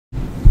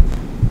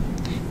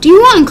Do you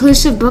want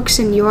inclusive books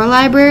in your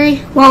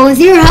library? Well, with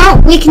your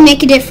help, we can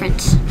make a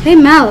difference. Hey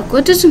Malik,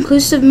 what does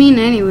inclusive mean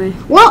anyway?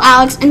 Well,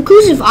 Alex,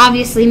 inclusive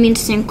obviously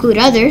means to include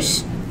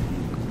others.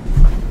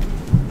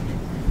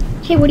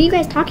 Hey, what are you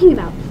guys talking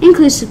about?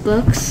 Inclusive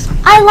books.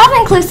 I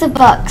love inclusive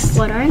books.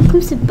 What are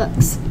inclusive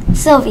books?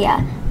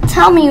 Sylvia,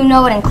 tell me you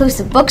know what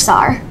inclusive books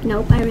are.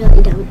 Nope, I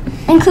really don't.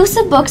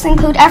 Inclusive books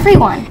include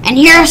everyone. And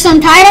here are some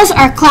titles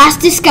our class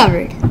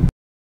discovered.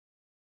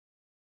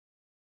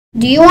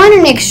 Do you want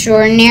an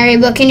extraordinary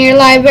book in your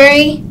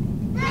library?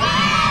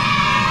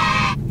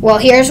 Well,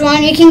 here's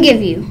one we can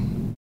give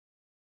you.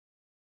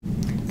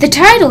 The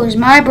title is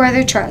My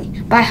Brother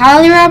Charlie by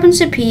Holly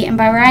Robinson Peete and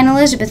by Ryan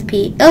Elizabeth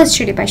Peete,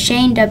 illustrated by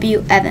Shane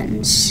W.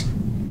 Evans.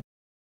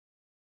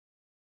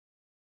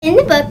 In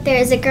the book,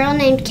 there is a girl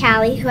named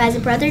Callie who has a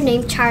brother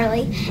named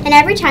Charlie, and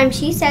every time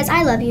she says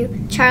I love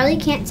you, Charlie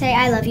can't say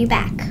I love you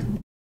back.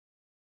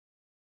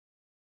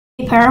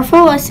 A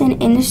powerful lesson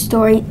in the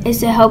story is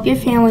to help your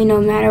family no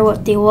matter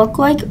what they look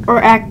like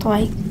or act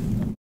like.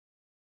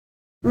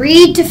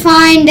 Read to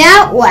find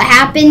out what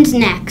happens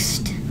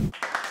next.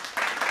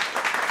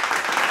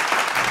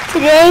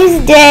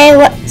 Today's day,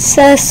 what's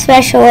so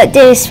special? What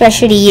day is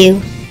special to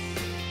you?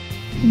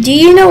 Do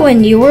you know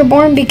when you were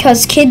born?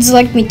 Because kids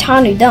like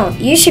Mutanu don't.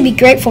 You should be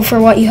grateful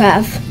for what you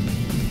have.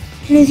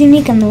 It is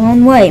unique in their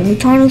own way.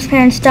 Mutanu's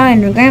parents died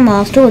and her grandma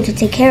lost her to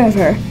take care of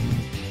her.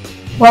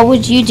 What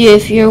would you do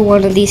if you were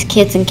one of these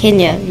kids in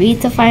Kenya?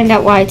 Read to find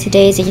out why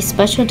today is a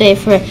special day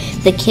for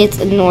the kids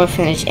in the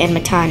orphanage and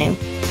Mutanu.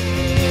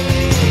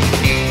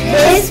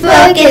 This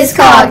book is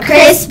called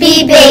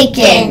Crispy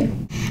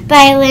Bacon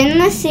By Lynn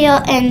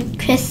Lucille and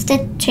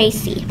Krista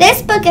Tracy.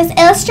 This book is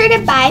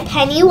illustrated by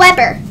Penny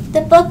Weber.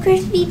 The book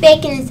Crispy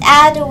Bacon is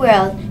out of the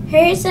world.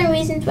 Here are some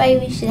reasons why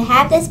we should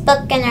have this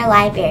book in our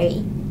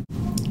library.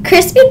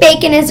 Crispy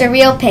Bacon is a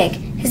real pig.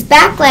 His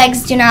back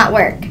legs do not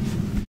work.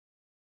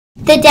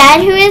 The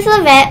dad, who is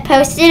Levette,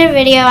 posted a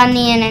video on the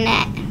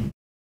internet.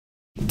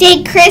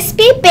 Did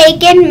Crispy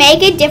Bacon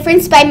make a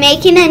difference by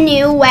making a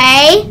new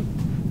way?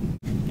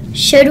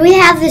 Should we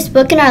have this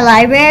book in our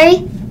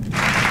library?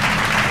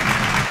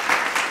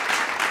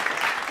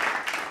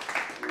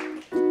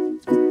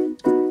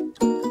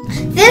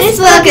 This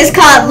book is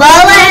called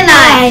Lola and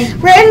I,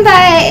 Written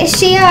by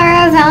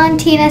Chiara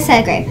Valentina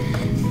Segre.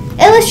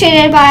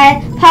 Illustrated by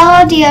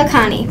Paolo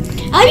Diocani.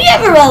 Have you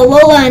ever read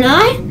Lola and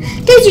I?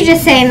 Did you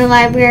just say in the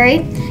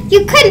library?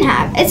 You couldn't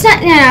have. It's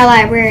not in our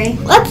library.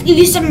 Let's give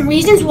you some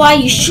reasons why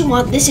you should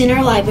want this in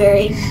our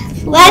library.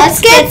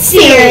 Let's get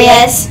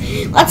serious.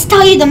 Let's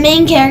tell you the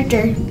main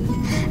character.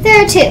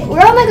 There are two.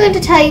 We're only going to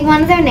tell you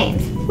one of their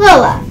names.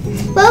 Lola.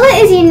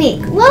 Lola is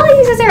unique. Lola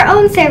uses her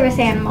own service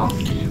animal.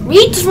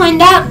 Read to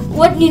find out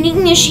what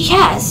uniqueness she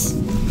has.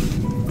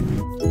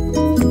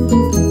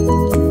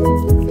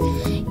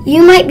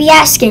 You might be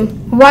asking,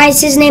 why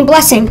is his name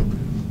Blessing?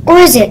 Or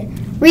is it?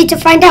 Read to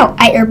find out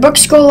at your book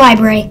school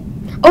library.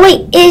 Oh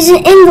wait, it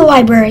isn't in the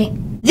library.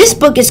 This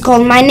book is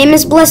called My Name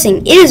is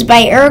Blessing. It is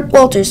by Eric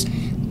Walters.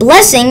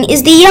 Blessing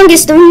is the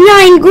youngest of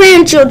 9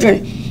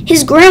 grandchildren.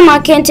 His grandma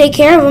can't take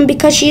care of him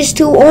because she is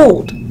too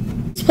old.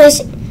 This place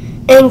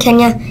in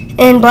Kenya,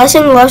 and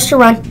Blessing loves to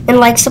run and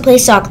likes to play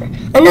soccer.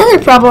 Another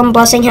problem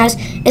Blessing has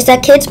is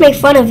that kids make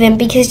fun of him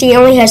because he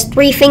only has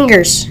 3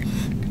 fingers.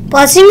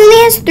 Blessing only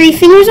has 3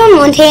 fingers on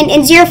one hand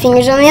and 0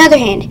 fingers on the other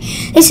hand.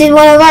 This is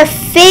one of our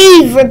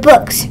favorite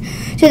books,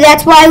 so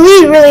that's why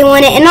we really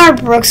want it in our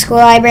book school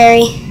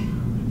library.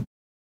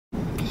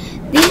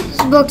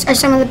 These books are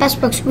some of the best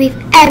books we've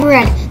ever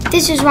read.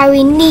 This is why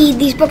we need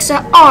these books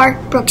at our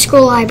book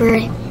school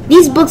library.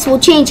 These books will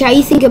change how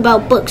you think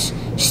about books.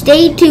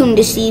 Stay tuned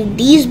to see if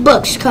these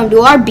books come to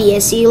our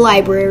BSC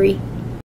library.